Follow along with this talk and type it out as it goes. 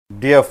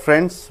Dear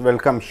friends,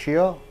 welcome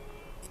here.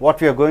 What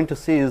we are going to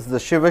see is the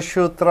Shiva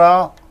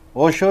Sutra,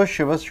 Osho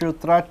Shiva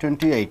Sutra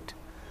 28.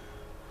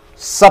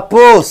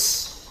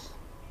 Suppose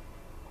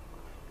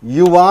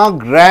you are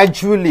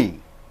gradually,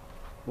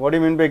 what do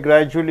you mean by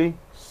gradually?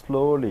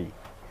 Slowly.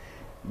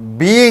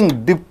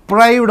 Being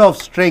deprived of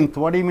strength.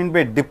 What do you mean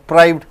by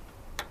deprived?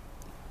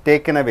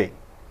 Taken away.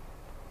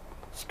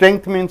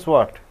 Strength means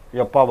what?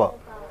 Your power.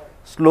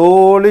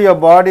 Slowly your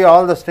body,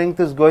 all the strength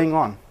is going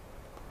on.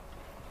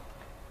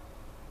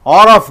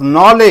 Or of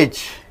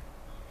knowledge,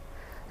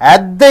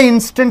 at the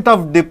instant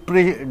of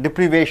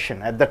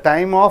deprivation, at the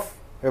time of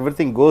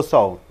everything goes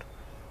out,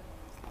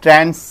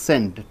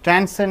 transcend.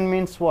 Transcend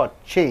means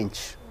what?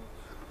 Change.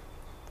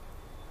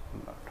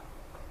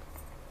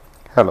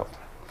 Hello.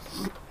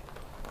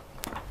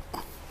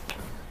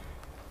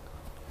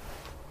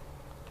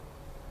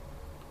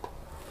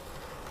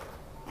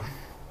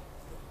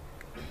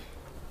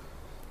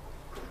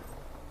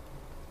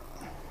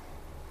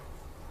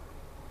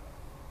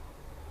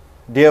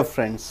 Dear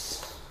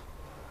friends,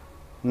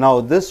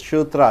 now this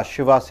Sutra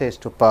Shiva says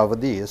to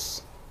Parvati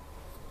is,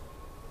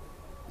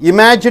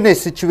 imagine a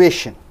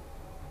situation.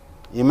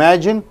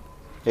 Imagine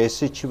a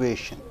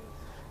situation.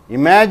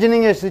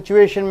 Imagining a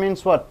situation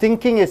means what?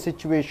 Thinking a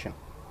situation.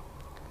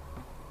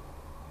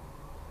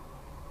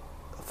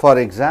 For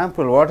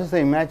example, what is the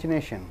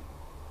imagination?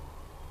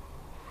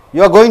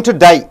 You are going to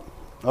die.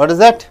 What is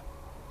that?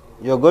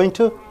 You are going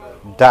to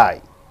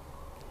die.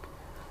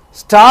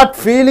 Start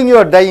feeling you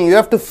are dying. You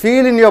have to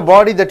feel in your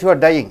body that you are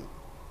dying.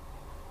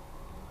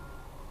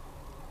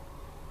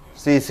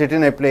 See, sit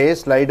in a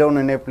place, lie down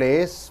in a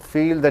place,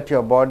 feel that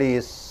your body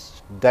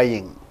is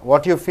dying.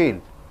 What you feel?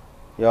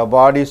 Your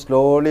body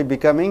slowly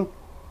becoming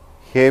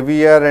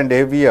heavier and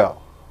heavier.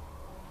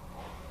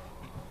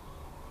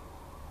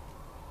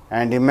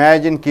 And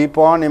imagine, keep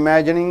on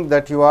imagining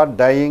that you are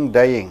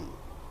dying.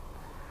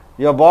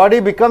 Your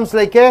body becomes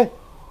like a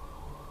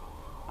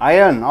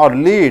iron or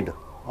lead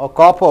or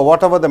copper,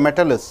 whatever the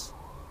metal is.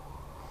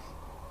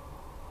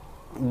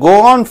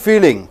 Go on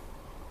feeling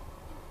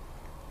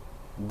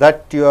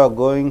that you are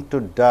going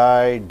to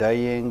die,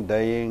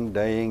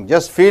 dying.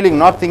 Just feeling,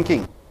 not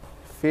thinking.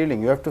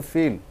 Feeling, you have to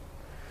feel.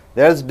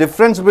 There is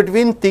difference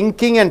between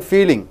thinking and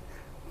feeling.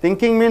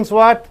 Thinking means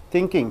what?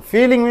 Thinking.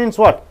 Feeling means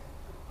what?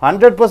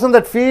 100%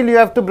 that feel you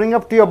have to bring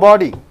up to your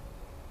body.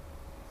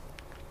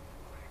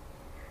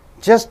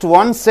 Just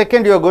 1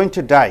 second you are going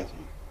to die.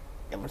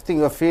 Everything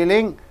you are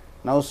feeling,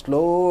 now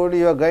slowly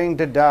you are going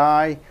to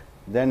die,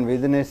 then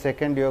within a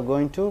second you are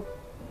going to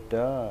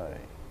die.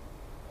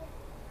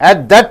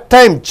 At that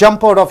time,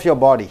 jump out of your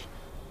body.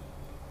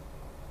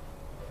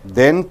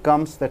 Then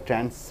comes the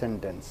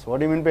transcendence. What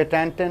do you mean by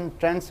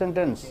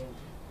transcendence?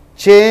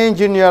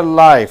 Change in your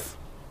life.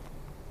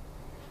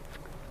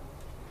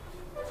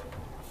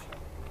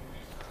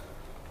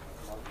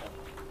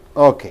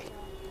 Okay.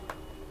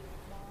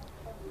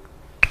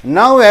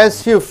 Now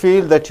as you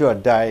feel that you are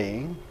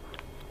dying,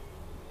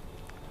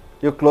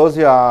 you close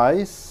your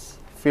eyes,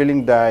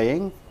 feeling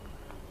dying.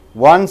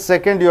 1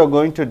 second you are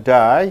going to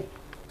die.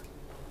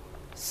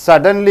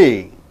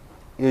 Suddenly,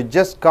 you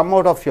just come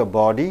out of your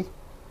body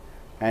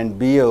and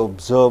be an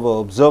observer.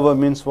 Observer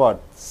means what?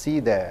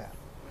 See there.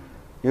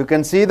 You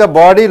can see the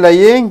body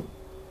lying.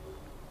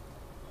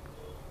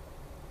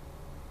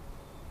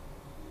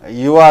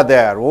 You are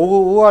there.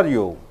 Who are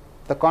you?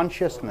 The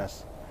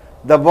consciousness.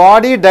 The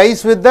body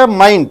dies with the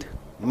mind.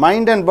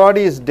 Mind and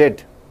body is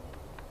dead.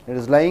 It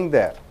is lying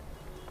there.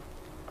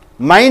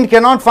 Mind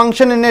cannot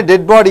function in a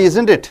dead body,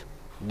 isn't it?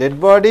 Dead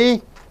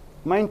body,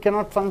 mind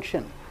cannot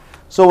function.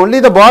 So only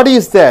the body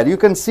is there. You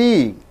can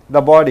see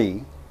the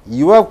body.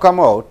 You have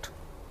come out.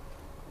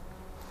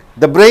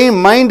 The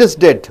brain, mind is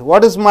dead.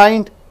 What is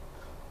mind?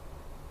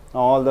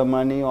 All the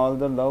money, all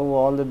the love,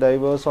 all the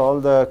divorce,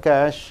 all the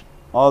cash,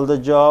 all the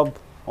job,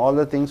 all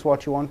the things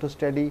what you want to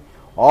study,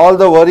 all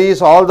the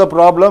worries, all the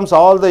problems,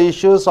 all the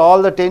issues,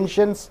 all the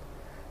tensions.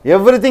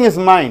 Everything is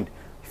mind.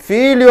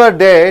 Feel you are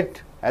dead.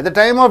 At the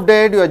time of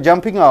death, you are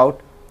jumping out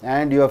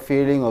and you are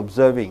feeling,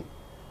 observing.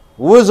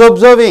 Who is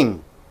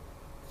observing?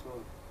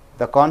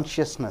 The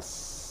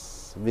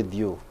consciousness with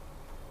you.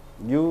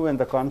 You and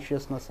the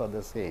consciousness are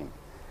the same.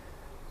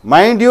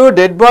 Mind you,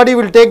 dead body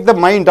will take the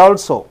mind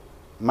also.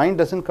 Mind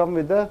doesn't come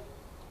with the...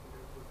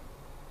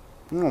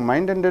 No,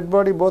 mind and dead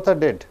body both are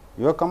dead.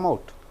 You have come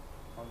out.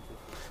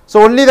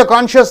 So only the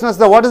consciousness,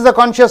 what is the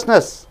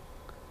consciousness?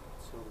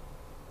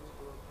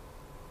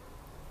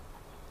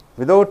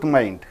 Without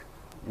mind.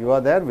 You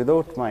are there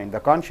without mind. The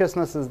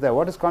consciousness is there.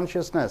 What is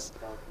consciousness?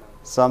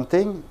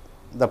 Something,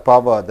 the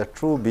power, the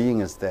true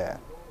being is there.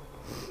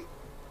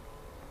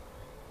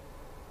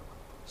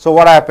 So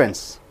what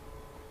happens?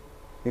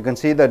 You can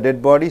see the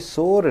dead body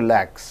so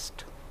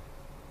relaxed.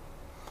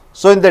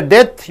 So in the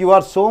death you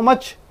are so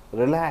much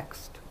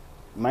relaxed.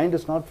 Mind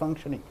is not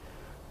functioning.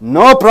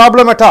 No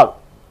problem at all.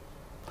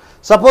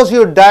 Suppose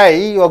you die,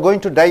 you are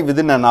going to die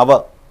within an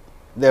hour.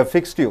 They have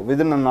fixed you.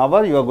 Within an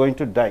hour you are going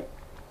to die.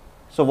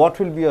 So what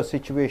will be your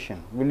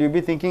situation? Will you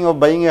be thinking of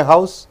buying a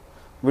house?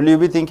 Will you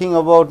be thinking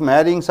about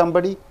marrying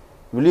somebody?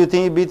 Will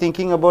you be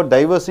thinking about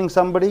divorcing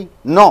somebody?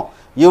 No.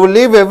 You will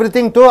leave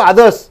everything to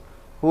others.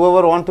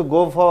 Whoever want to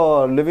go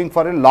for living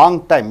for a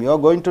long time, you are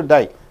going to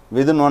die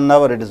within 1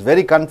 hour. It is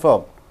very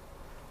confirmed.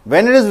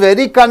 When it is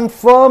very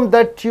confirmed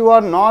that you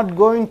are not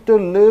going to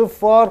live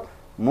for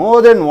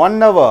more than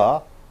 1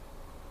 hour,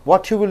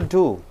 what you will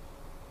do?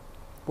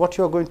 What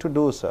you are going to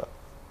do, sir?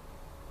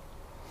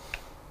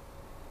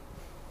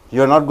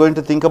 You are not going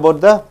to think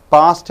about the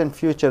past and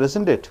future,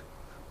 isn't it?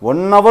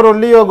 1 hour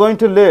only you are going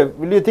to live.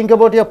 Will you think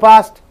about your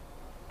past?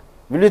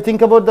 Will you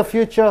think about the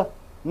future?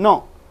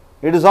 No.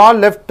 It is all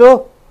left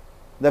to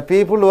the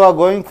people who are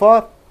going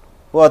for,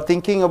 who are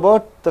thinking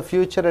about the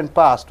future and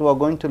past, who are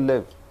going to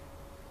live.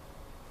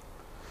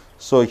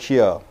 So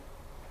here,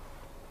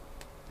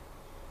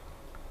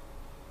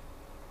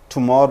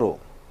 tomorrow,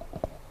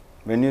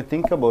 when you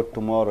think about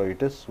tomorrow,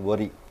 it is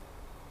worry.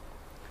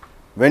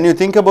 When you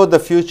think about the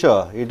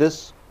future, it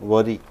is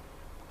worry.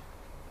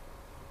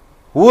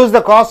 Who is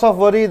the cause of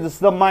worry? This is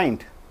the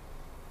mind.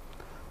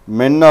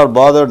 Men are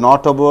bothered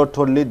not about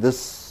only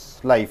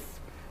this life.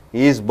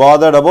 He is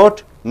bothered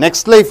about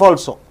next life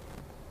also.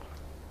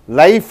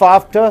 Life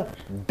after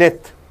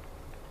death.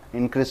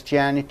 In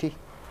Christianity,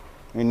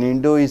 in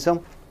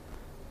Hinduism,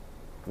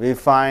 we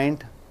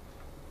find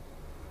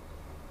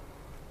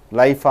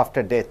life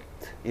after death.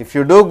 If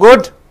you do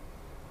good,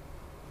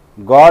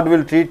 God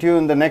will treat you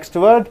in the next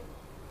world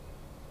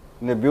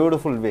in a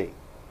beautiful way.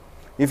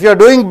 If you are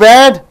doing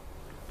bad,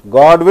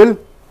 God will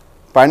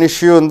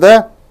punish you in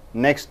the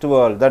next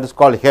world. That is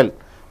called hell.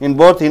 In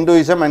both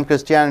Hinduism and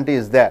Christianity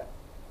is there.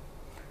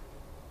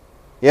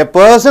 A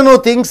person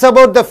who thinks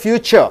about the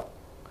future,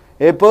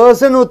 a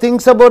person who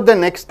thinks about the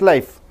next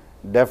life,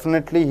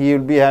 definitely he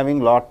will be having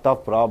lot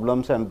of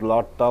problems and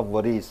lot of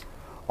worries.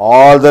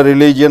 All the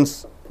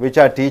religions which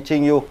are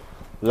teaching you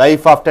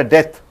life after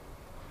death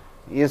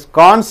is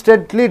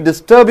constantly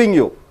disturbing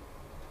you.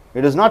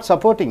 It is not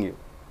supporting you.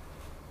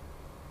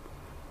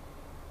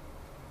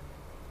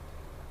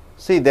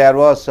 See, there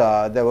was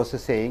a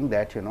saying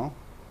that,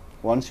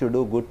 once you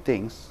do good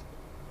things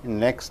in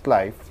next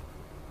life,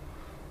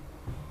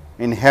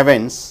 in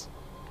heavens,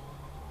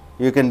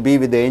 you can be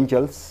with the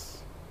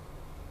angels,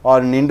 or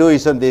in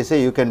Hinduism they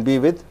say you can be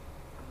with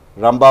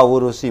Ramba,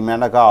 Urusi,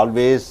 Menaka,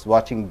 always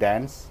watching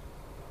dance.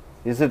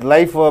 Is it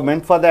life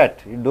meant for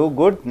that? You do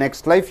good,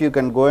 next life you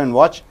can go and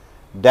watch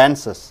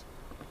dances.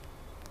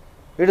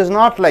 It is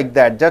not like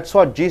that. That's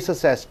what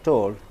Jesus has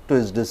told to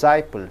his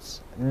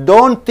disciples.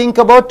 Don't think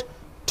about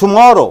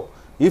tomorrow.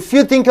 If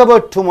you think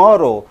about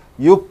tomorrow,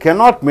 you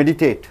cannot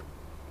meditate.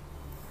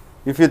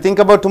 If you think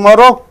about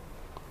tomorrow,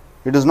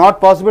 it is not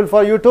possible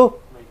for you to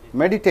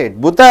meditate.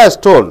 Buddha has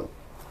told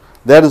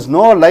there is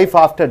no life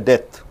after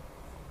death.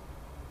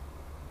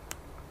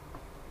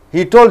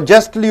 He told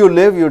just till you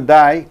live, you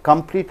die,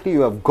 completely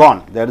you have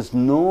gone. There is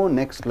no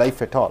next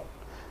life at all.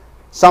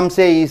 Some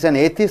say he is an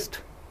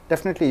atheist.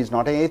 Definitely he is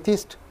not an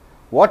atheist.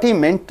 What he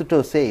meant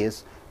to say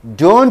is,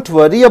 don't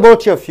worry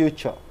about your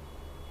future.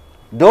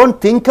 Don't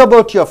think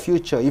about your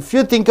future. If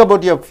you think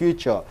about your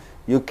future,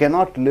 you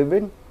cannot live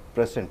in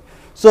present.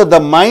 So the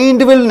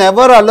mind will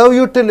never allow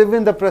you to live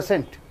in the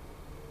present.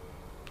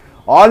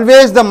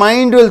 Always the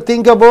mind will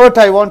think about,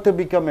 I want to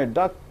become a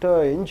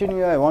doctor,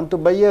 engineer, I want to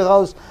buy a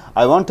house,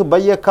 I want to buy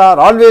a car.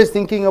 Always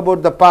thinking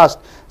about the past.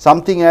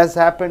 Something has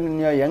happened in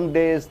your young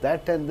days,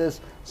 that and this.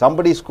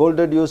 Somebody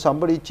scolded you,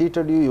 somebody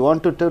cheated you, you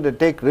want to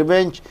take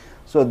revenge.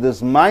 So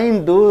this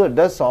mind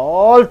does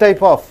all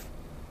type of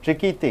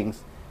tricky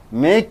things,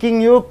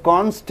 making you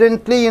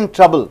constantly in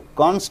trouble,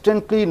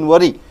 constantly in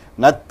worry.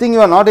 Nothing,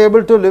 you are not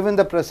able to live in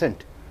the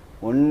present.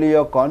 Only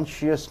your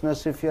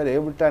consciousness, if you are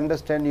able to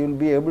understand, you will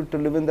be able to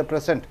live in the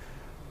present.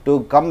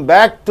 To come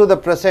back to the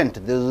present,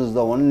 this is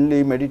the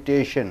only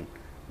meditation,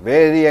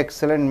 very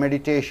excellent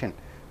meditation.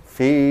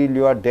 Feel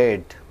you are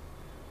dead,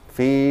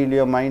 feel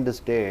your mind is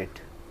dead.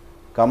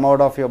 Come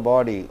out of your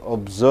body,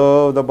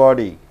 observe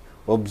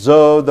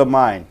the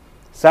mind.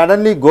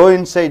 Suddenly go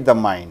inside the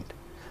mind,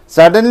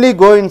 suddenly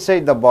go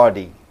inside the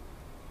body.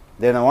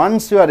 Then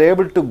once you are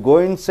able to go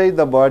inside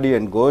the body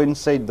and go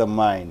inside the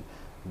mind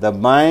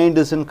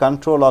is in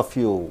control of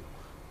you,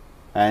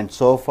 and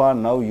so far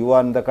now you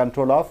are in the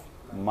control of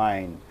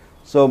mind.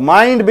 So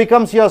mind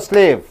becomes your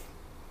slave.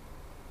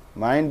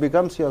 Mind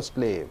becomes your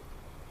slave.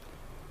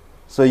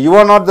 So you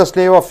are not the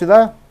slave of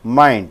the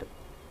mind.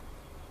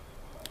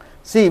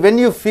 See, when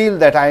you feel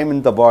that I am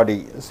in the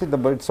body, see,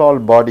 it's all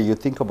body, you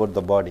think about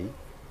the body.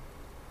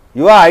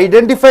 You are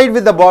identified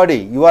with the body,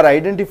 you are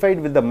identified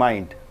with the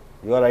mind.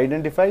 You are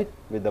identified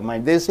with the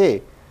mind. They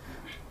say,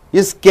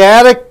 his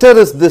character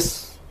is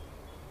this.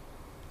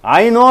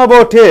 I know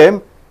about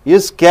him,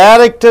 his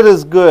character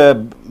is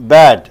good,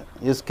 bad,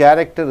 his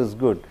character is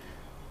good.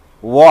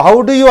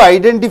 How do you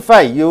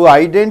identify? You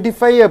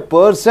identify a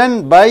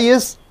person by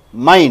his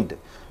mind.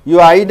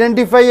 You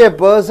identify a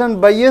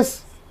person by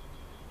his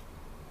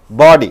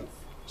body.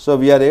 So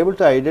we are able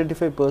to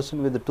identify a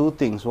person with the two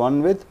things,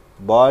 one with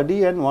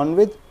body and one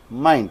with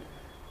mind.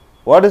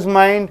 What is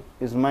mind?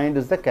 His mind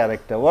is the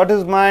character. What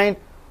is mind?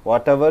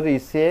 Whatever he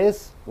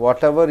says,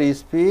 whatever he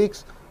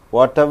speaks,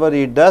 whatever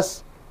he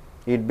does,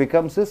 It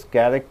becomes his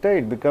character,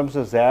 it becomes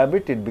his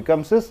habit, it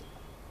becomes his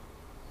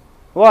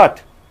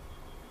what?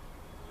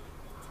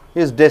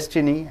 His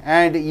destiny,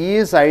 and he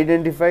is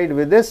identified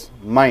with his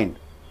mind.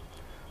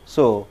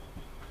 So,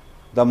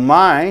 the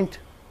mind,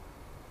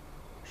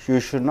 you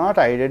should not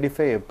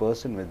identify a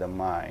person with the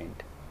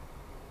mind.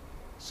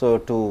 So,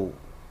 to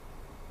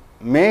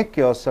make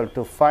yourself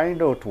to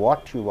find out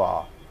what you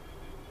are,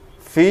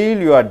 feel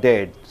you are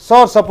dead.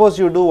 So, suppose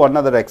you do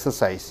another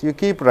exercise, you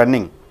keep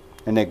running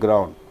in a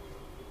ground.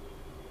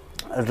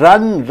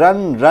 Run,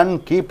 run, run,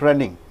 keep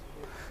running.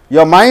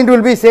 Your mind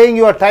will be saying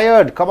you are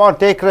tired, come on,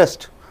 take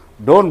rest.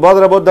 Don't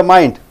bother about the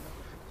mind.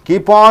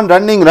 Keep on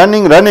running,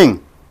 running,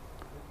 running.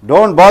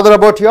 Don't bother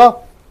about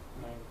your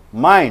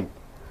mind.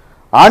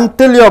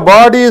 Until your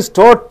body is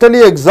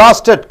totally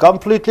exhausted,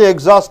 completely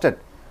exhausted.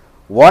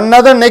 One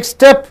other next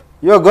step,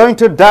 you are going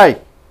to die.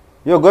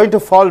 You are going to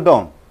fall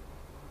down.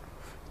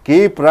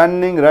 Keep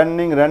running,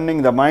 running,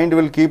 running. The mind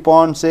will keep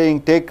on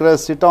saying, take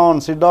rest, sit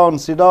down, sit down,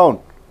 sit down.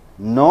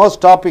 No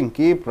stopping.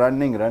 Keep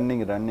running,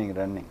 running, running,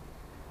 running.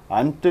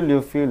 Until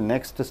you feel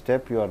next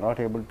step, you are not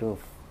able to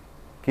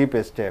keep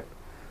a step.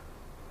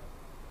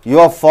 You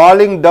are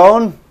falling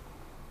down,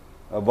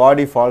 your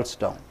body falls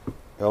down.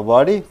 Your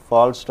body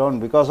falls down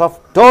because of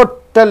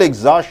total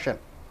exhaustion.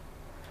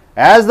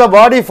 As the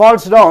body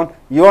falls down,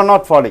 you are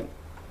not falling.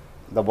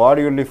 The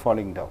body will be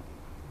falling down.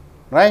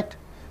 Right?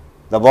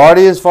 The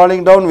body is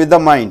falling down with the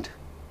mind.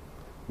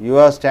 You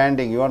are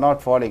standing, you are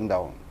not falling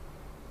down.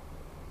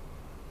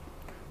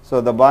 So,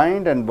 the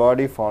mind and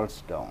body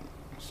falls down.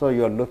 So,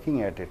 you are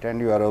looking at it and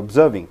you are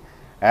observing.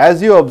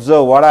 As you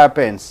observe, what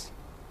happens?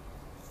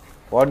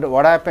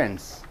 What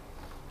happens?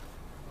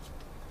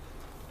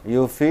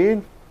 You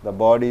feel the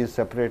body is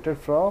separated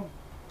from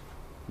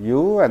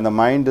you and the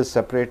mind is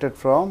separated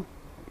from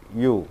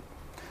you.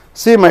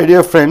 See, my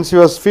dear friends,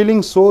 you are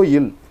feeling so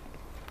ill.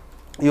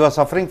 You are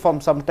suffering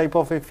from some type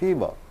of a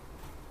fever.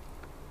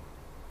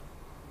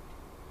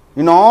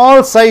 In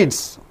all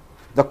sides,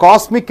 the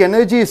cosmic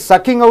energy is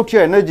sucking out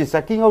your energy.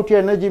 Sucking out your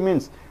energy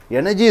means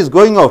energy is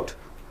going out.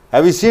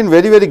 Have you seen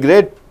very, very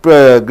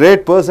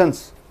great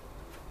persons?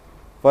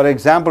 For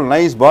example,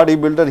 nice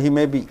bodybuilder he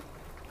may be.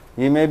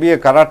 He may be a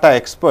karate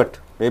expert.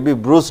 Maybe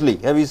Bruce Lee.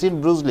 Have you seen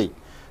Bruce Lee?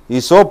 He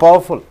is so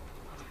powerful.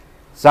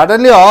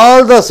 Suddenly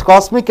all this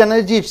cosmic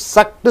energy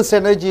sucked his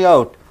energy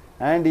out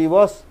and he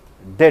was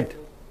dead.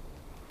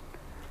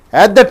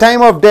 At the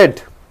time of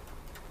death,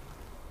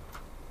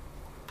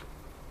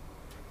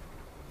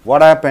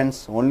 what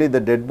happens? Only the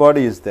dead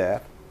body is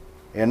there.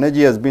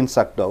 Energy has been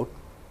sucked out.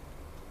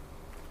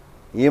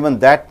 Even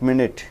that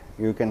minute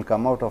you can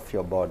come out of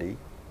your body,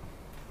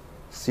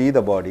 see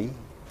the body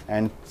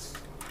and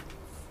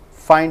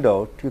find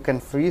out, you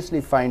can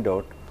easily find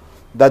out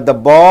that the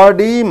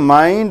body,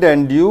 mind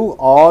and you,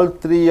 all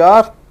three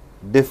are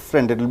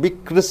different. It will be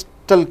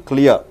crystal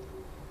clear,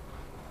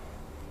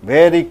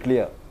 very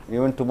clear.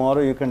 Even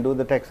tomorrow you can do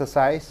that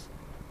exercise,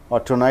 or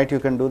tonight you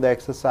can do the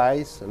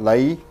exercise,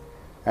 lie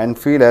and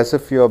feel as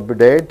if you are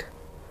dead,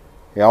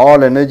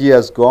 all energy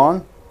has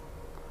gone.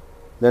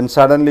 Then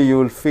suddenly you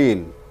will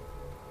feel,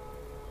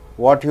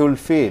 what you will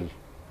feel?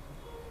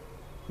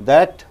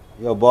 That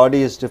your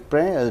body is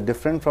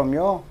different from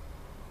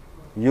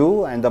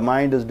you and the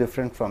mind is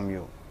different from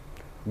you.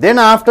 Then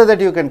after that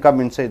you can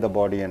come inside the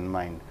body and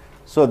mind.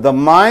 So, the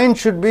mind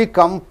should be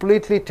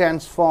completely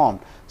transformed.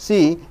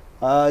 See,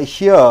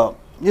 here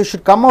you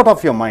should come out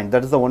of your mind.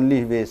 That is the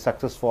only way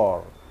success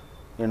for,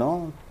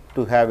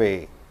 to have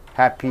a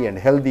happy and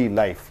healthy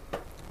life.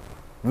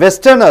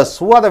 Westerners,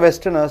 who are the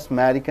Westerners?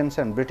 Americans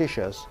and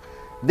Britishers.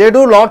 They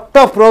do lot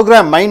of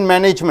program, mind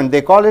management.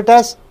 They call it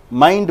as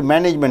mind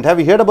management. Have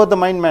you heard about the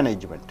mind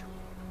management?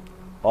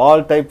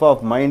 All type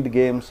of mind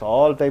games,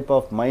 all type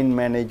of mind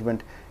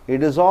management.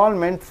 It is all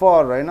meant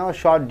for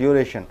short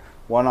duration,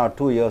 1 or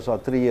 2 years or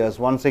 3 years.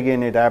 Once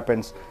again it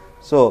happens.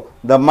 So,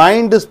 the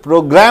mind is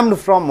programmed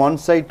from one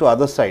side to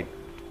other side.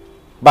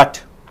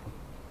 But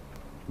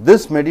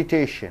this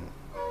meditation,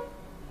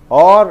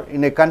 or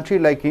in a country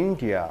like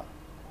India,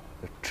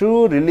 a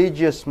true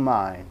religious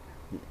mind,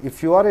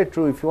 if you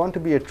want to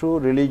be a true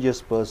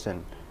religious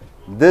person,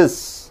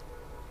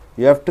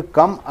 you have to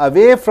come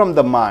away from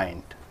the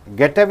mind,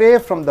 get away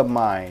from the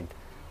mind.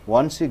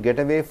 Once you get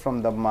away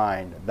from the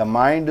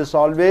mind is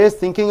always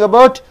thinking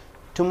about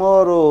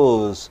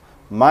tomorrows.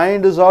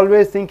 Mind is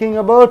always thinking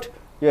about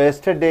your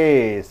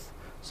yesterdays.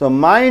 So,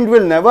 mind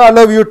will never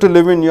allow you to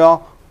live in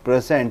your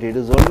present. It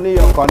is only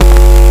your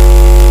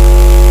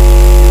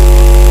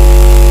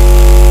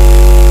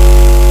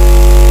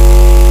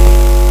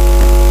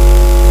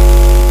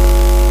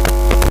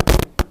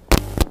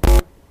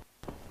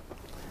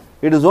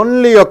It is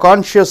only your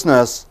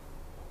consciousness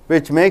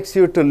which makes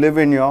you to live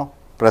in your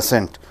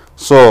present.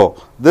 So,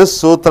 this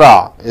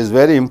sutra is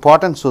very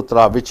important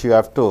sutra which you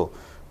have to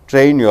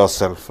train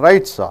yourself,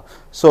 right sir?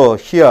 So,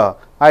 here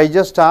I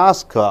just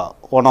ask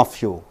one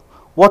of you,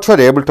 what you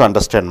are able to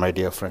understand, my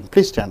dear friend?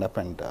 Please stand up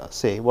and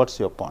say what is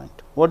your point.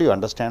 What do you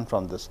understand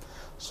from this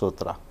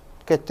sutra?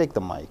 Okay, take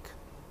the mic,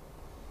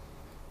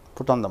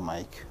 put on the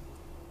mic.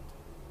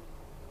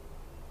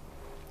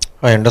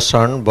 I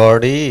understand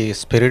body,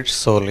 spirit,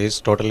 soul is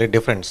totally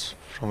different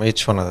from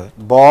each one other.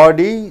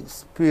 Body,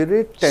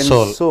 spirit and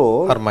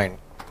soul or mind.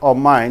 Or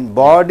mind.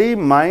 Body,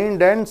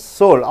 mind and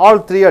soul. All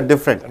three are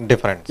different.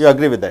 Different. You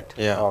agree with that?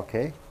 Yeah.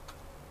 Okay.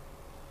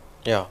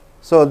 Yeah.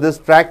 So, this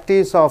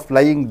practice of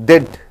lying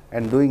dead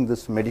and doing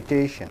this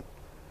meditation.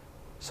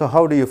 So,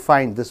 how do you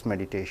find this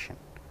meditation?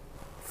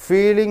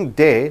 Feeling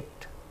dead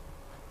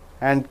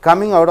and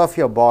coming out of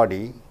your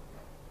body.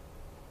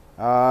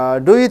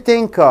 Do you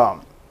think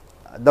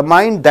the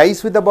mind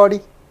dies with the body,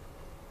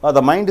 or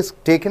the mind is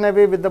taken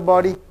away with the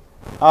body,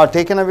 or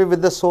taken away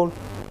with the soul?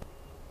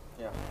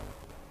 Yeah.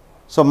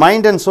 So,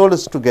 mind and soul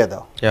is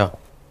together. Yeah.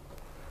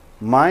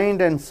 Mind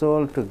and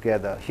soul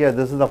together. Here,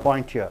 this is the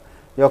point here.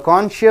 Your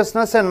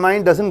consciousness and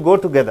mind doesn't go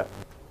together.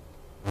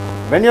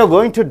 When you are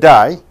going to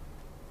die,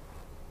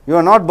 you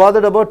are not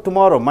bothered about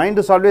tomorrow. Mind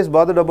is always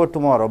bothered about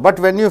tomorrow. But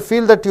when you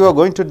feel that you are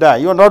going to die,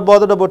 you are not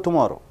bothered about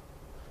tomorrow.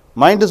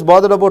 Mind is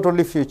bothered about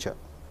only future.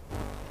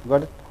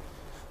 Got it?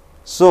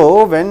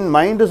 So, when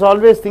mind is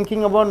always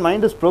thinking about,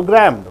 mind is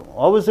programmed.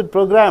 How is it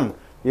programmed?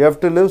 You have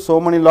to live so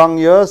many long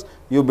years,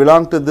 you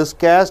belong to this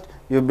caste,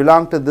 you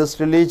belong to this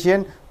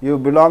religion, you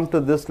belong to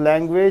this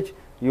language,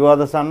 you are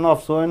the son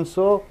of so and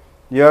so,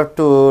 you have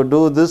to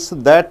do this,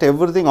 that,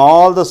 everything,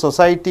 all the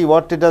society,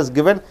 what it has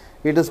given,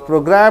 it is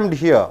programmed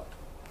here.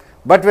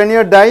 But when you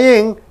are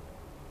dying,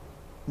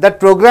 that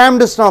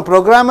programmed is not,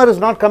 programmer is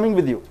not coming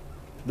with you.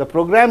 The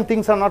programmed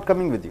things are not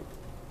coming with you.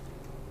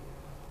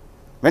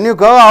 When you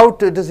go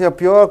out, it is your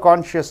pure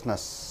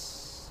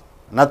consciousness.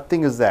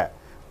 Nothing is there.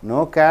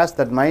 No caste,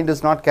 that mind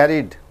is not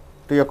carried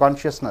to your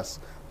consciousness.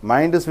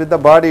 Mind is with the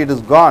body, it is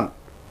gone.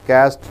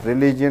 Caste,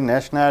 religion,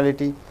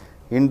 nationality,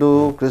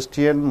 Hindu,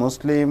 Christian,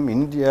 Muslim,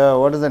 India,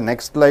 what is the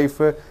next life,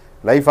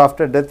 life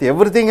after death,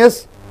 everything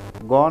is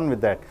gone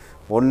with that.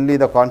 Only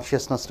the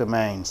consciousness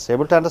remains.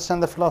 Able to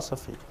understand the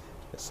philosophy?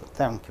 Yes, sir.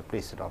 Thank you.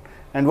 Please sit down.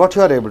 And what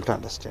you are able to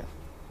understand?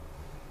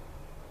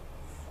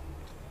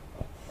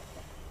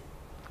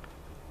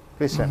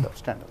 Please stand up,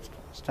 stand up,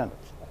 stand up.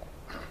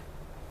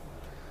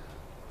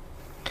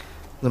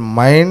 The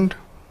mind,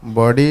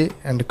 body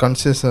and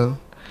consciousness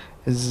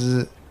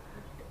is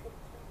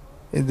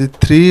the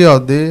three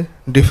of the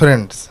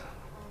difference.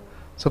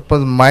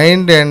 Suppose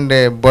mind and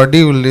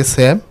body will be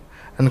same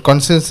and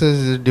consciousness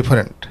is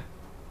different.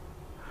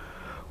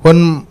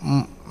 When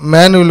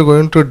man will go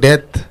into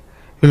death,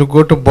 he will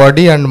go to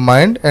body and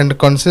mind, and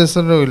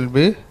consciousness will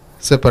be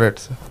separate.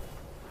 Sir.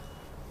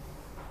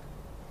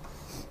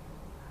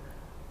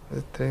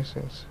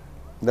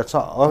 That's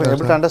all. Okay,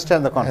 able to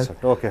understand the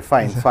concept. Okay,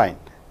 fine, fine.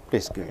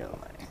 Please give me the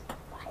mic.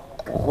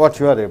 What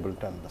you are able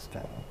to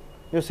understand.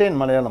 You say in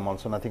Malayalam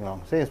also, nothing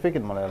wrong. Say, speak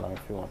in Malayalam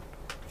if you want.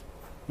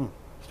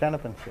 Stand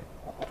up and say.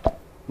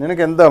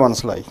 നിനക്ക് എന്താ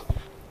മനസ്സിലായി?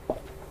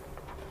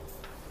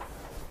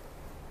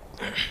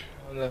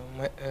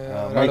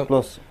 Mic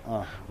close.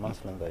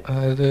 മനസ്സിലെന്തായി?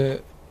 അത്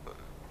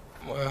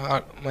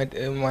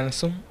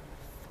മനസ്സും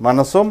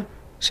മനസ്സും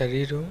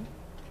ശരീരവും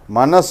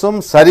മനസ്സും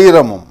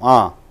ശരീരവും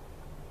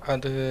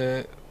അത്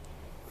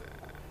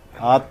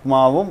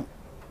ആത്മാവും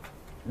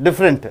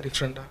ഡിഫറെന്റ്.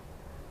 ഡിഫറെന്റ്.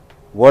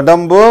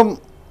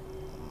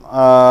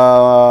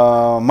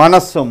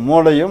 மனசும்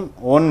மூளையும்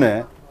ஒன்று.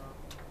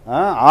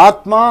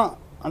 ஆத்மா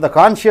அந்த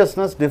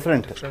கான்ஷியஸ்னஸ்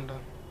டிஃப்ரெண்ட்.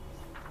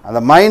 அந்த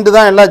மைண்டு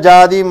தான் எல்லாம்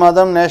ஜாதி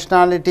மதம்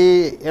நேஷ்னாலிட்டி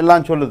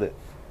எல்லாம் சொல்லுது.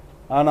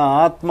 ஆனால்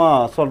ஆத்மா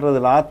சொல்கிறது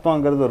இல்லை.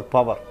 ஆத்மாங்கிறது ஒரு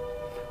பவர்.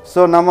 ஸோ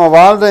நம்ம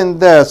வாழ்கிற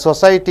இந்த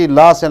சொசைட்டி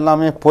லாஸ்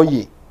எல்லாமே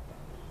பொய்.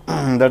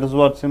 That is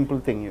what simple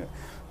thing.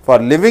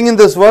 For living in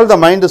this world the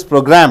mind is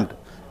programmed.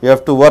 You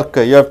have to work,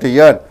 you have to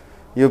earn.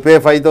 You pay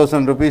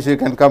 5,000 rupees, you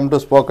can come to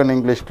spoken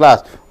English class.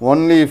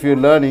 Only if you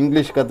learn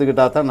English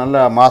கற்றுக்கிட்டா தான் நல்ல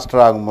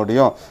master ஆக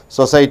முடியும்.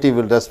 Society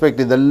will respect.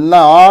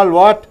 இதெல்லாம் all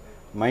what?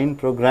 Mind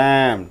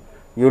programmed.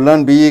 You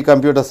learn BE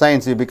computer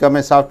science, you become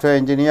a software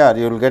engineer,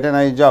 you will get a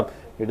nice job.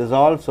 It is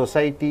all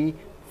society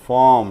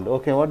formed.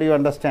 Okay, what do you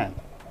understand?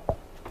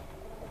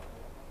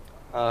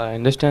 I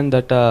understand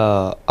that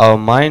our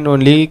mind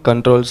only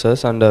controls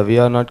us and we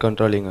are not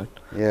controlling it.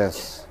 Yes.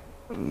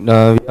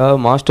 We are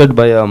mastered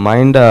by our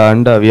mind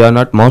and we are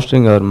not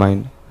mastering our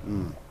mind.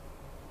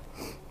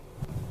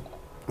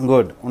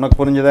 Good. உனக்கு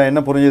புரிஞ்சுதா? என்ன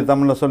புரிஞ்சுது?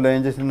 தமிழில் சொல்லு.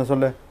 என்ன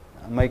சொல்லு?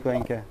 Mic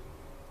வாங்கிக்க.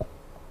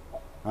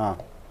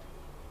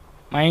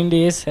 Mind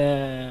is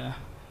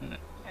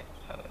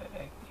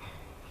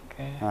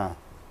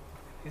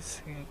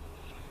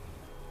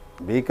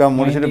BCom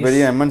முடிச்சுட்டு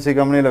பெரிய எம்என்சி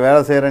கம்பெனியில்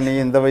வேலை செய்கிற நீ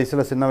இந்த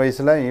வயசில் சின்ன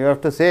வயசில் you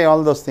have to say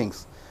all those things.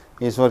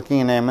 He is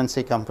working in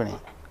MNC company.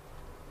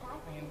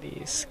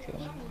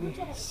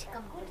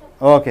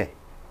 Okay,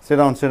 sit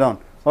down.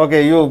 Okay,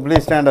 you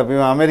please stand up.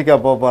 இவன் அமெரிக்கா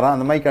போக போகிறான்.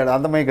 அந்த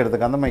மைக்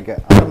எடுத்துக்க. அந்த மைக்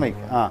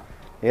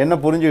என்ன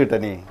புரிஞ்சுக்கிட்ட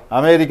நீ?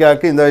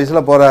 அமெரிக்காவுக்கு இந்த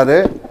வயசில் போகிறாரு.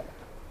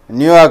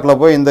 நியூயார்க்கில்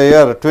போய் இந்த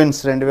இயர் ட்வின்ஸ்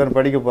 2 பேரும்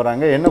படிக்க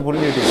போகிறாங்க. என்ன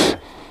புரிஞ்சுக்கிட்டீங்க?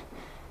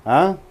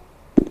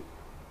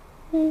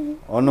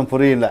 ஒன்றும்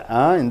புரியல.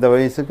 இந்த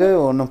வயசுக்கு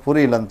ஒன்றும்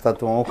புரியல அந்த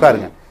தத்துவம்.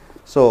 உட்காருங்க.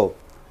 ஸோ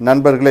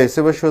நண்பர்களே,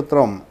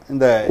 சிவசூத்திரம்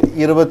இந்த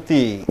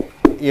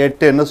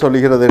 28 என்ன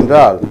சொல்லுகிறது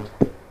என்றால்,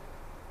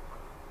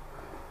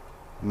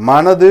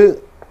 மனது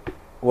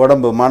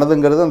உடம்பு,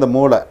 மனதுங்கிறது அந்த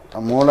மூளை,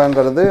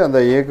 மூளைங்கிறது அந்த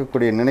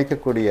இயக்கக்கூடிய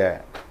நினைக்கக்கூடிய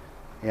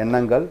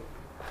எண்ணங்கள்.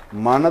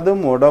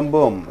 மனதும்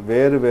உடம்பும்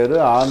வேறு வேறு,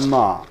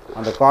 ஆன்மா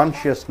அந்த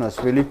கான்ஷியஸ்னஸ்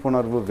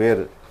விழிப்புணர்வு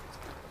வேறு.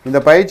 இந்த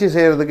பயிற்சி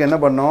செய்கிறதுக்கு என்ன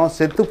பண்ணோம்,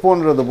 செத்து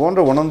போன்றது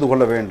போன்ற உணர்ந்து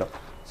கொள்ள வேண்டும்.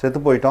 செத்து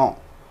போயிட்டோம்,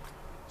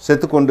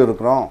 செத்து கொண்டு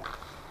இருக்கிறோம்,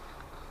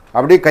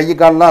 அப்படியே கை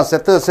காலெலாம்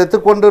செத்து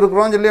கொண்டு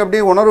இருக்கிறோம்னு சொல்லி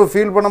அப்படியே உணர்வு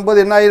ஃபீல் பண்ணும்போது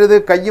என்ன ஆயிடுது,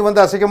 கை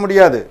வந்து அசைக்க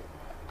முடியாது,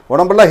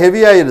 உடம்பெல்லாம்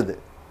ஹெவி ஆயிடுது.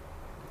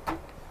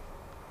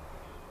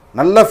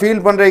 நல்லா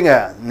ஃபீல் பண்ணுறீங்க,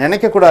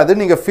 நினைக்கக்கூடாது,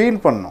 நீங்கள்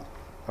ஃபீல் பண்ணணும்,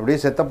 அப்படியே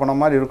செத்த போன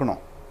மாதிரி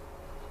இருக்கணும்.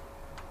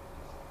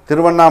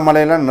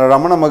 திருவண்ணாமலையில்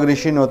ரமண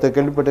மகரிஷின்னு ஒருத்தர்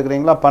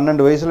கேள்விப்பட்டுக்கிறீங்களா?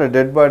 12 வயசில்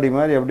டெட் பாடி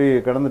மாதிரி அப்படி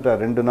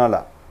கிடந்துட்டார். 2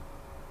 நாளாக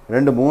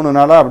 2-3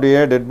 நாளாக அப்படியே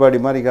டெட் பாடி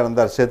மாதிரி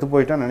கிடந்தார். செத்து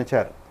போயிட்டான்னு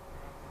நினச்சார்.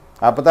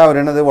 அப்போ தான் அவர்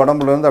என்னது,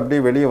 உடம்புலேருந்து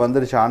அப்படியே வெளியே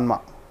வந்துருச்சு ஆன்மா.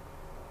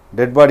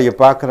 டெட் பாடியை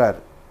பார்க்குறாரு,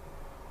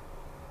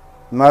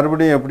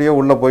 மறுபடியும் எப்படியோ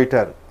உள்ளே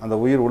போயிட்டார். அந்த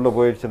உயிர் உள்ளே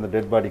போயிடுச்சு அந்த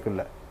டெட்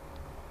பாடிக்குள்ளே.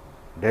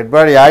 டெட்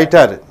பாடி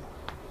ஆயிட்டார்,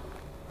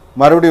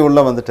 மறுபடியும்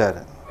உள்ளே வந்துட்டார்.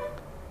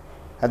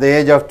 At the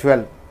age of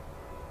 12.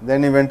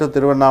 Then he went to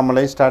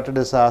Tiruvannamalai, started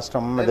his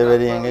ashram at a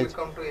very young age.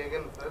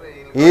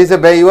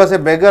 He was a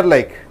beggar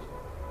like.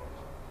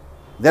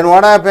 Then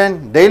what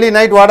happened? Daily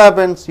night what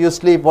happens? You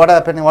sleep, what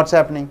happening? What's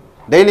happening?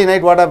 Daily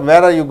night what happened?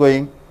 Where are you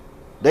going?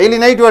 Daily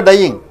night you are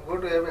dying. Go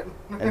to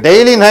heaven.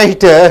 Daily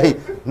night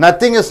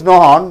nothing is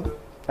known.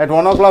 At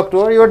 1 o'clock, 2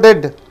 o'clock you are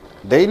dead.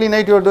 Daily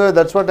night you are doing,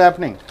 that's what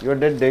happening. You are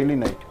dead daily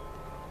night.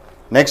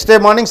 Next day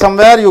morning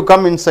somewhere you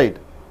come inside.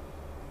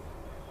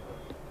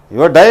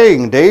 You are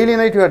dying. Daily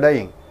night you are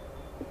dying.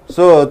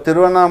 So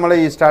Tiruvannamalai,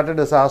 he started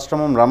his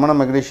ashramam, Ramana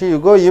Maharishi. You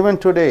go even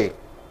today.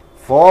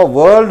 For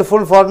world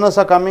full foreigners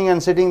are coming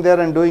and sitting there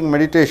and doing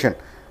meditation.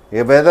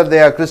 Whether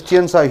they are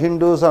Christians or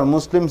Hindus or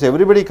Muslims,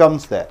 everybody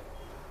comes there.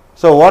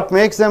 So what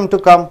makes them to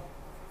come?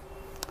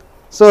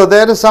 So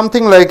there is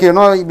something like,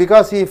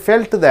 because he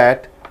felt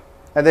that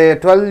at the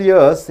 12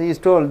 years, he is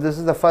told, this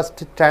is the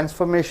first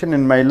transformation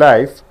in my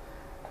life.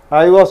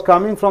 I was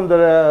coming from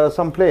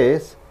some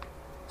place,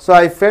 so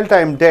I felt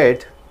I am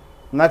dead.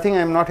 Nothing,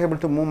 I am not able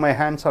to move my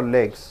hands or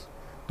legs.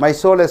 My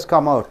soul has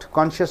come out,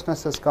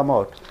 consciousness has come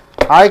out.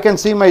 I can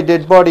see my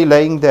dead body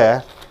lying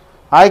there.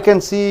 I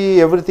can see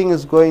everything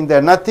is going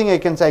there. Nothing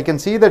I can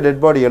see the dead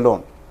body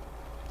alone.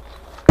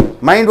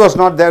 Mind was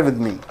not there with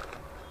me.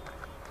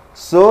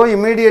 So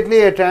immediately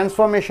a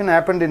transformation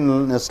happened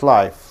in his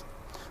life.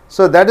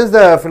 So that is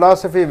the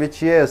philosophy which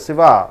here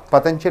Siva,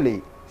 Patanjali,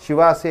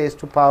 Shiva says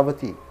to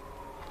Parvati.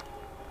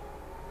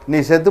 நீ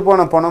செத்து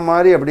போன பணம்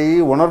மாதிரி அப்படி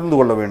உணர்ந்து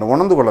கொள்ள வேண்டும்.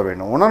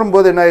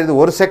 உணரும்போது என்ன ஆயிடுது,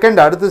 ஒரு செகண்ட்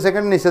அடுத்த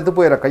செகண்ட் நீ செத்து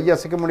போயிட, கை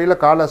அசைக்க முடியல,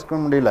 கால் அசைக்க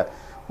முடியல,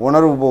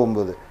 உணர்வு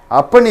போகும்போது.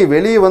 அப்போ நீ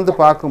வெளியே வந்து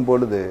பார்க்கும்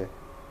பொழுது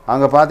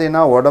அங்கே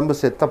பார்த்தீங்கன்னா உடம்பு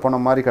செத்த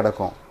பணம் மாதிரி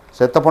கிடக்கும்.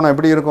 செத்த பணம்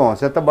எப்படி இருக்கும்?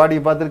 செத்த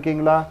பாடியை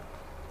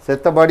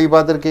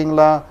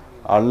பார்த்துருக்கீங்களா?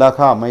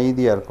 அழகாக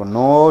அமைதியாக இருக்கும்.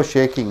 நோ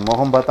ஷேக்கிங்,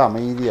 முகம் பார்த்தா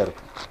அமைதியாக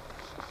இருக்கும்.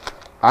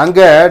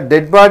 அங்கே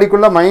டெட்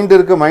பாடிக்குள்ளே மைண்டு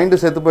இருக்குது,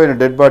 மைண்டு செத்து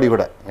போயிடும் டெட் பாடி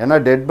கூட. ஏன்னா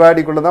டெட்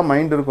பாடிக்குள்ளே தான்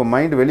மைண்டு இருக்கும்,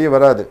 மைண்டு வெளியே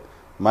வராது.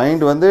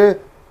 மைண்ட் வந்து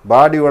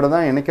பாடியோட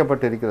தான்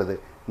இணைக்கப்பட்டு இருக்கிறது.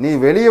 நீ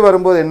வெளியே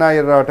வரும்போது என்ன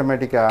ஆகிடுற,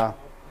 ஆட்டோமேட்டிக்காக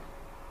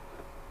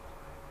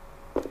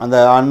அந்த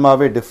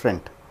ஆன்மாவே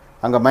டிஃப்ரெண்ட்.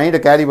 அங்கே மைண்டை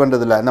கேரி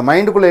பண்ணுறதில்ல. அந்த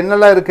மைண்டுக்குள்ளே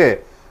என்னெல்லாம் இருக்குது,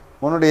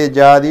 உன்னுடைய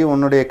ஜாதி,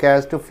 உன்னுடைய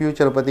கேஸ்ட்டு,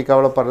 ஃப்யூச்சரை பற்றி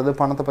கவலைப்படுறது,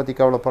 பணத்தை பற்றி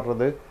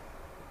கவலைப்படுறது,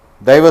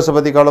 டைவர்ஸை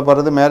பற்றி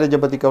கவலைப்படுறது,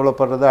 மேரேஜை பற்றி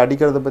கவலைப்படுறது,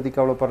 அடிக்கிறத பற்றி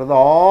கவலைப்படுறது,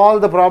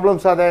 all the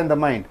problems R there in the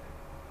mind.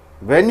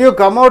 When you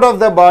come out of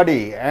the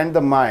body and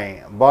the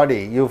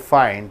body, you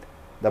find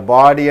the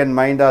body and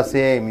mind are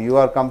same. You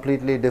are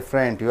completely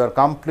different. You are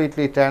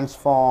completely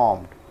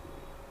transformed.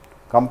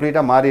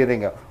 கம்ப்ளீட்டாக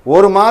மாறிடுறீங்க.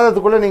 ஒரு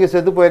மாதத்துக்குள்ளே நீங்கள்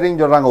செத்து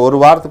போயிடுறீங்கன்னு சொல்கிறாங்க, ஒரு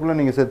வாரத்துக்குள்ளே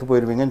நீங்கள் செத்து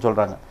போயிடுவீங்கன்னு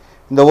சொல்கிறாங்க.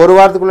 இந்த ஒரு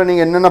வாரத்துக்குள்ளே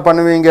நீங்கள் என்னென்ன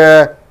பண்ணுவீங்க?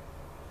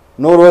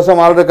 100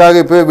 வருஷம்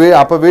வாழ்றதுக்காக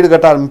அப்போ வீடு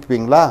கட்ட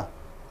ஆரம்பிப்பீங்களா,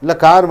 இல்லை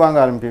கார் வாங்க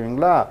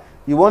ஆரம்பிப்பீங்களா?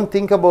 யூ ஒன்ட்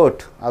திங்க்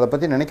அபவுட், அதை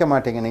பற்றி நினைக்க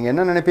மாட்டீங்க. நீங்கள்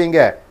என்ன நினைப்பீங்க?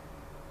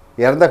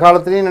 இறந்த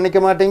காலத்துலேயும் நினைக்க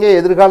மாட்டீங்க,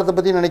 எதிர்காலத்தை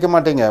பற்றி நினைக்க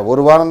மாட்டீங்க.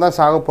 ஒரு வாரம் தான்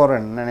சாக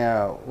போகிறேன்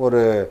ஒரு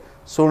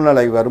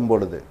சூழ்நிலை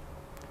வரும்பொழுது.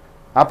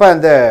 அப்போ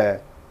அந்த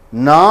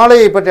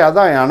நாளையை பற்றி,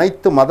 அதான்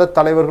அனைத்து மத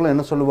தலைவர்களும்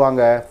என்ன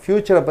சொல்லுவாங்க,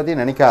 ஃப்யூச்சரை பற்றி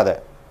நினைக்காத.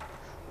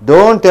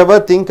 Don't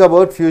ever think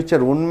about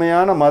future.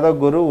 உண்மையான மத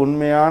குரு,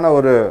 உண்மையான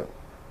ஒரு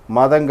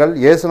மதங்கள்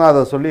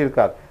இயேசுநாதர்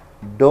சொல்லியிருக்கார்,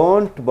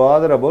 டோன்ட்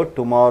பாதர் அபவுட்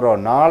டுமாரோ.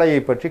 நாளையை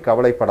பற்றி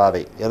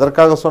கவலைப்படாதே.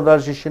 எதற்காக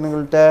சொல்கிறார்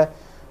சிஷ்யனுங்கள்கிட்ட?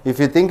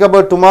 If you think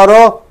about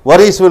tomorrow,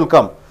 worries will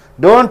come.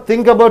 Don't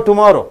think about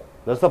tomorrow.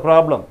 That's the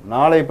problem.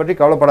 நாளையை பற்றி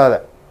கவலைப்படாத.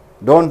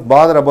 Don't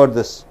bother about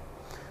this.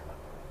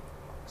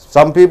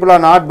 Some people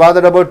are not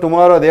bothered about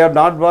tomorrow. They are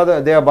not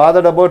bothered. They are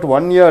bothered about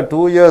 1 year,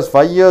 2 years,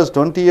 5 years,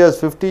 20 years,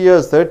 50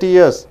 years, 30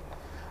 years.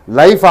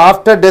 Life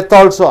after death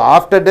also.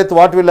 After death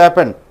what will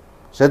happen?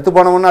 செத்து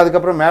போனவொன்னே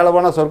அதுக்கப்புறம் மேலே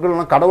போனால்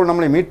சொர்க்கம், கடவுள்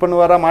நம்மளை meet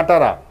பண்ணுவாரா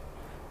மாட்டாரா?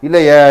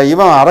 இல்லை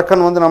இவன்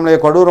அரக்கன் வந்து நம்மளை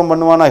கொடூரம்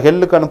பண்ணுவானா,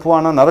 ஹெல்லுக்கு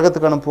அனுப்புவானா,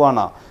 நரகத்துக்கு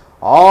அனுப்புவானா?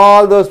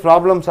 All those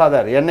problems are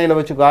there. எண்ணெயில்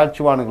வச்சு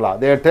காய்ச்சுவானுங்களா?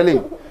 they are telling.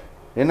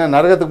 என்ன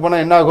நரகத்துக்கு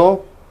போனால் என்னாகும்?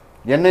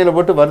 எண்ணெயில்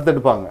போட்டு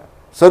வறுத்தெடுப்பாங்க.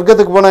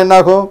 சொர்க்கத்துக்கு போனால்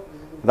என்னாகும்?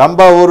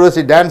 ரம்பா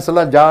ஊர்வசி டான்ஸ்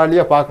எல்லாம்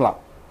ஜாலியாக பார்க்கலாம்.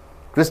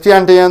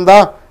 கிறிஸ்டியானிட்டி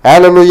இருந்தால்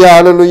ஹalleluya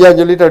ஹalleluya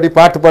சொல்லிட்டு அப்படி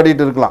பாட்டு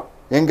பாடிட்டு இருக்கலாம்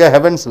எங்க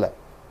ஹெவன்ஸ்ல.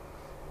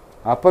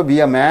 அப்போ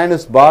மேன்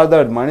இஸ்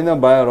பாதர்ட்,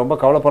 மனிதன் ரொம்ப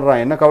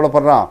கவலைப்படுறான். என்ன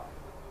கவலைப்படுறான்?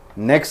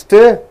 நெக்ஸ்ட்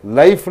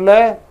லைஃப்ல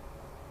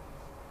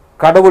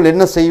கடவுள்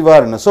என்ன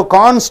செய்வார்னு. ஸோ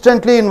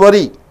கான்ஸ்டன்ட்லி இன்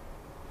வரி,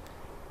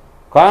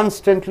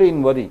 கான்ஸ்டன்ட்லி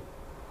இன் வரி.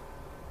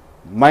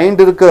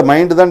 மைண்ட் இருக்கிற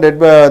மைண்டு தான்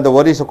டெட் அந்த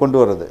வரிஸை கொண்டு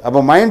வர்றது. அப்போ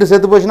மைண்டு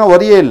செத்து போச்சுன்னா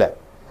வரியே இல்லை.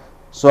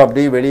 ஸோ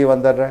அப்படியே வெளியே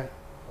வந்துடுறேன்,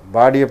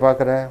 பாடியை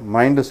பார்க்குறேன்,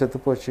 மைண்டு செத்து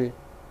போச்சு,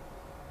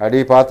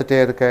 அப்படியே பார்த்துட்டே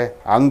இருக்க.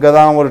 அங்கே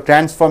தான் ஒரு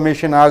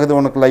டிரான்ஸ்ஃபர்மேஷன் ஆகுது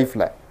உனக்கு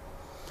லைஃப்பில்.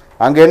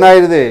 அங்கே என்ன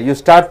ஆயிடுது? You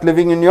start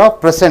living in your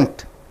present.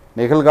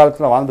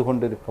 நிகழ்காலத்தில் வாழ்ந்து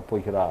கொண்டு இருக்க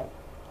போகிறார்.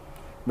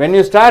 when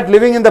you start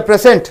living in the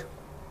present,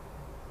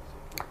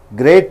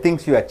 great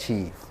things you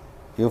achieve.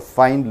 You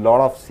find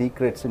lot of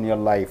secrets in your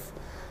life.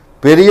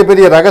 பெரிய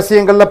பெரிய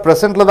ரகசியங்கள்ல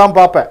ப்ரெசென்ட்ல தான்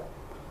பார்ப்பேன்.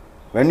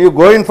 when you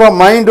go in for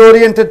mind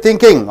oriented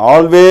thinking,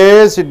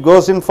 always it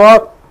goes in for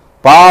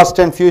past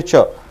and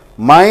future.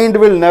 Mind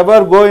will never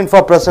go in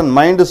for present.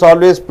 Mind is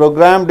always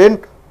programmed in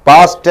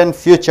past and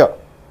future.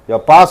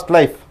 Your past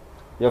life,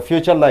 your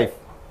future life.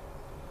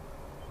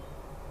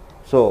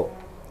 So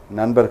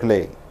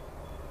நண்பர்களே,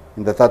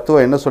 இந்த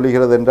தத்துவம் என்ன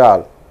சொல்லுகிறது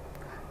என்றால்,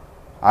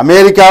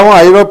 அமெரிக்காவும்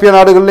ஐரோப்பிய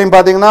நாடுகள்லையும்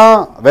பார்த்தீங்கன்னா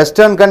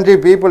western country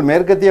people,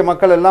 மேற்கத்திய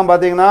மக்கள் எல்லாம்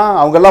பார்த்தீங்கன்னா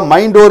அவங்கெல்லாம்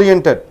மைண்ட்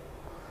ஓரியன்ட்.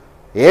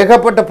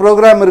 ஏகப்பட்ட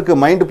ப்ரோக்ராம்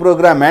இருக்குது. Mind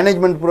program,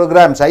 management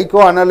program,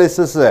 psycho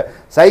analysis,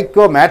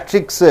 psycho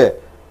matrix,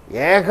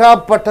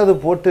 ஏகப்பட்டது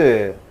போட்டு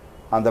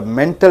அந்த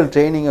மென்டல்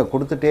ட்ரைனிங்கை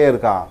கொடுத்துட்டே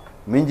இருக்கான்.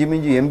 மிஞ்சி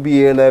மிஞ்சி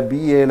எம்பிஏல,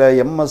 பிஏல,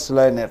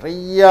 எம்எஸ்ல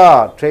நிறையா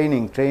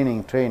ட்ரைனிங்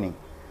ட்ரைனிங் ட்ரைனிங்.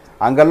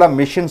 அங்கெல்லாம்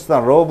மிஷின்ஸ்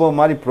தான், ரோபோ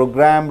மாதிரி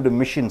ப்ரோக்ராம்டு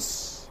மிஷின்ஸ்.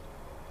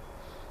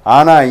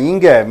 ஆனால்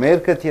இங்கே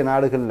மேற்கத்திய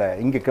நாடுகளில்,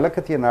 இங்கே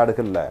கிழக்கத்திய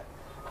நாடுகளில்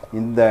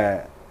இந்த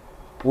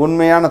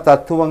உண்மையான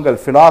தத்துவங்கள்,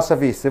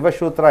 ஃபிலாசபி,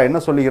 சிவசூத்ரா என்ன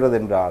சொல்லுகிறது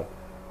என்றால்,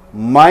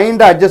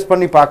 மைண்டை அட்ஜஸ்ட்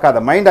பண்ணி பார்க்காத,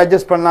 மைண்ட்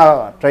அட்ஜஸ்ட் பண்ண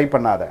ட்ரை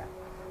பண்ணாத,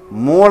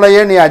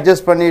 மூளையை நீ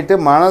அட்ஜஸ்ட் பண்ணிட்டு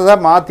மனதை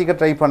மாற்றிக்க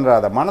ட்ரை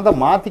பண்ணுறாத, மனதை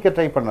மாற்றிக்க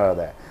ட்ரை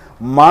பண்ணுறாத,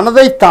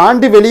 மனதை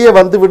தாண்டி வெளியே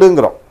வந்து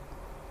விடுங்கிறோம்.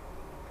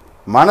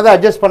 மனதை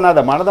அட்ஜஸ்ட்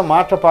பண்ணாத, மனதை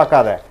மாற்ற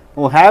பார்க்காத,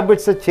 உன்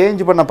ஹேபிட்ஸை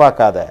சேஞ்ச் பண்ண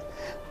பார்க்காத,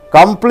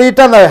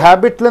 கம்ப்ளீட்டாக அந்த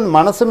ஹேபிட்லேருந்து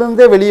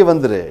மனசுலேருந்தே வெளியே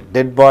வந்துரு.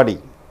 Dead body,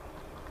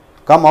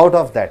 come out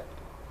of that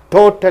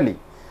totally,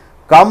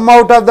 come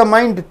out of the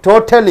mind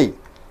totally.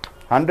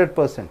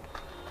 100%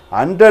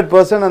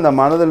 100% அந்த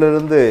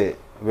மனதிலிருந்து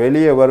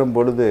வெளியே வரும்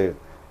பொழுது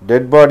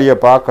டெட் பாடியை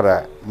பார்க்குற,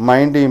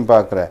 மைண்டையும்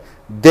பார்க்குற.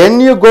 Then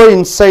you go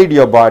inside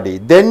your body,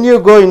 then you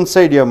go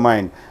inside your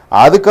mind.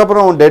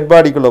 அதுக்கப்புறம் உன் டெட்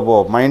பாடிக்குள்ளே போ,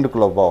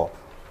 மைண்டுக்குள்ளே போ.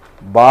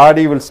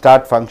 பாடி will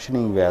start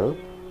functioning well,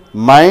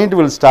 mind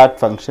will start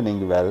functioning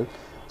well.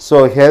 So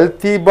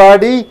healthy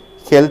body,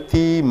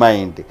 healthy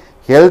mind.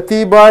 Healthy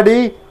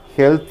body,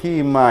 healthy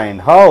mind.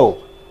 How?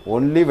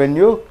 Only when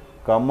you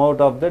come out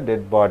of the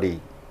dead body.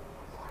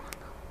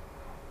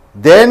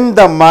 Then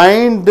the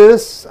mind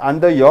is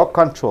under your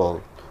control.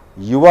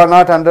 You are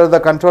not under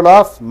the control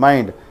of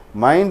mind.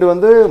 Mind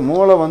வந்து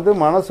மூளை வந்து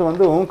மனசு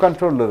வந்து உன்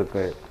கண்ட்ரோலில்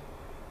இருக்கு,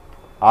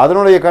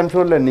 அதனுடைய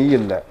கண்ட்ரோலில் நீ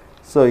இல்லை.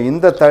 ஸோ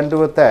இந்த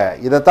தண்டுவத்தை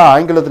இதைத்தான்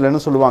ஆங்கிலத்தில் என்ன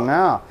சொல்லுவாங்க?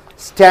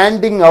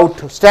 Standing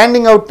out.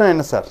 ஸ்டாண்டிங் அவுட்னா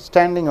என்ன சார்?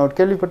 Standing out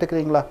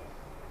கேள்விப்பட்டுக்கிறீங்களா?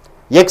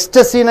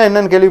 எக்ஸ்டசினா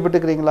என்னன்னு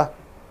கேள்விப்பட்டுக்கிறீங்களா?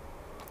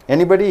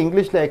 எனிபடி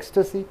இங்கிலீஷில்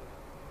ecstasy?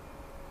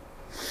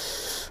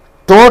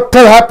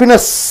 Total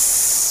happiness.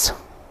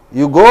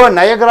 You go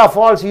Niagara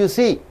falls, you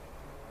see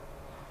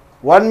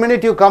 1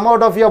 minute you come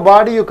out of your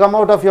body, you come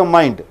out of your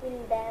mind.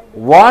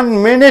 1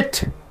 minute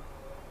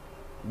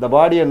the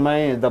body and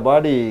mind, the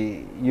body,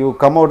 you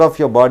come out of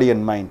your body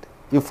and mind,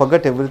 you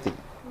forget everything.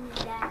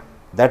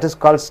 That is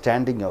called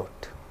standing out.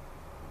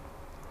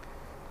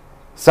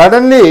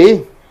 Suddenly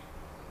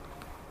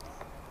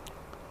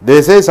they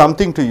say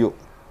something to you.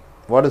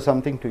 What is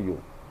something to you?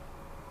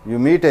 You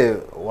meet a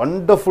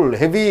wonderful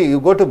heavy, you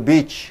go to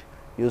beach,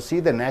 you see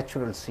the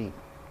natural scene,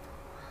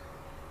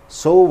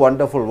 so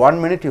wonderful. 1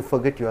 minute you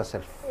forget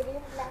yourself.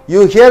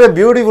 You hear a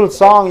beautiful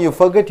song, you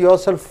forget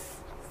yourself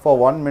for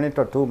 1 minute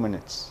or 2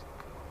 minutes.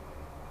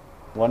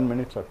 1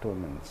 minute or 2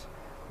 minutes.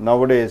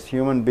 Nowadays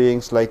human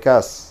beings like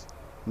us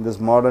in this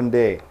modern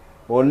day,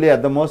 only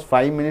at the most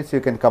 5 minutes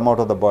you can come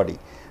out of the body.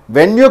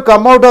 When you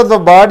come out of the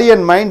body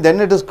and mind, then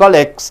it is called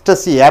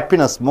ecstasy,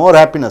 happiness, more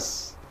happiness.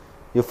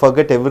 You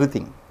forget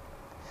everything.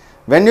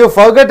 When you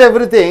forget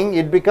everything,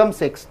 it becomes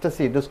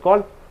ecstasy. It is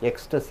called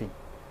ecstasy.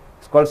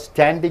 It's called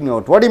standing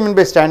out. What do you mean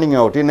by standing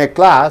out? In a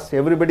class,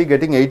 everybody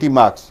getting 80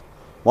 marks.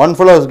 One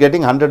fellow is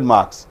getting 100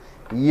 marks.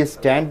 He is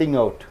standing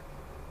out.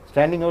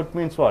 Standing out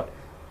means what?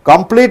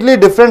 Completely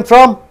different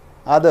from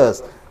others.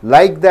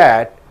 Like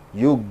that,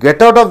 you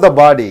get out of the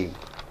body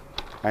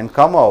and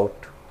come out.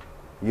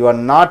 You are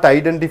not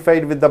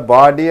identified with the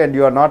body and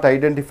you are not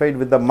identified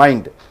with the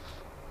mind.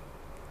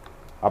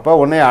 அப்போ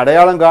உன்னை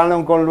அடையாளம்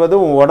காணும் கொள்வது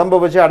உன் உடம்பை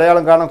வச்சு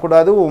அடையாளம்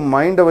காணக்கூடாது, உன்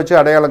மைண்டை வச்சு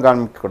அடையாளம்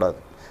காமிக்கக்கூடாது.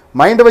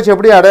 மைண்டை வச்சு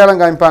எப்படி அடையாளம்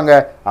காமிப்பாங்க?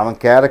 அவன்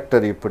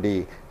கேரக்டர் இப்படி,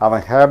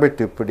 அவன்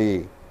ஹேபிட் இப்படி.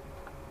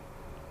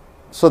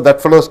 So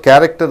that fellows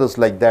character is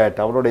like that,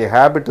 அவனுடைய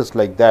ஹேபிட் இஸ்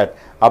லைக் தேட்.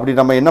 அப்படி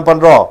நம்ம என்ன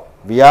பண்ணுறோம்?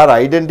 We are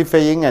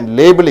identifying and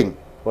labelling.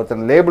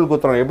 ஒருத்தன் லேபிள்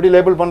குத்துறோம். எப்படி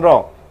லேபிள்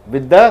பண்ணுறோம்?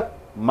 With the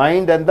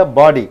mind and the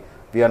body.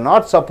 We are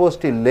not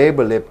supposed to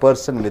label a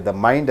person with the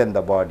mind and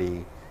the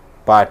body,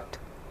 but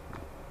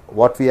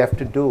what we have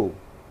to do,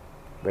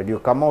 when you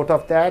come out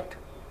of that,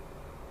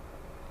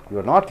 you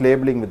are not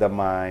labeling with the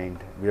mind,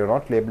 we are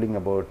not labeling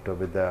about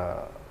with the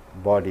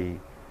body.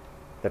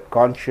 That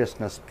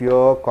consciousness,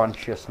 pure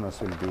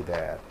consciousness will be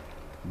there.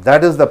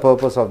 That is the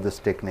purpose of this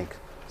technique.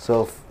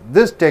 So,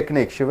 this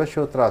technique, Shiva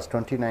Sutra's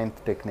 29th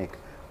technique,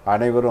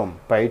 அனைவரும்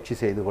பயிற்சி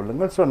செய்து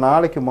கொள்ளுங்கள். So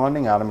நாளைக்கு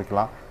morning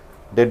ஆரம்பிக்கலாம்.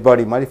 Dead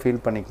body மாதிரி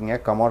feel பண்ணிக்கிங்க.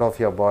 Come out of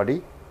your body,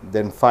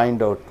 then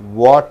find out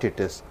what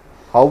it is,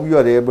 how you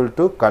are able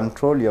to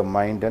control your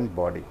mind and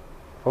body.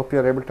 Hope you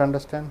are able to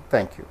understand.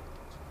 Thank you.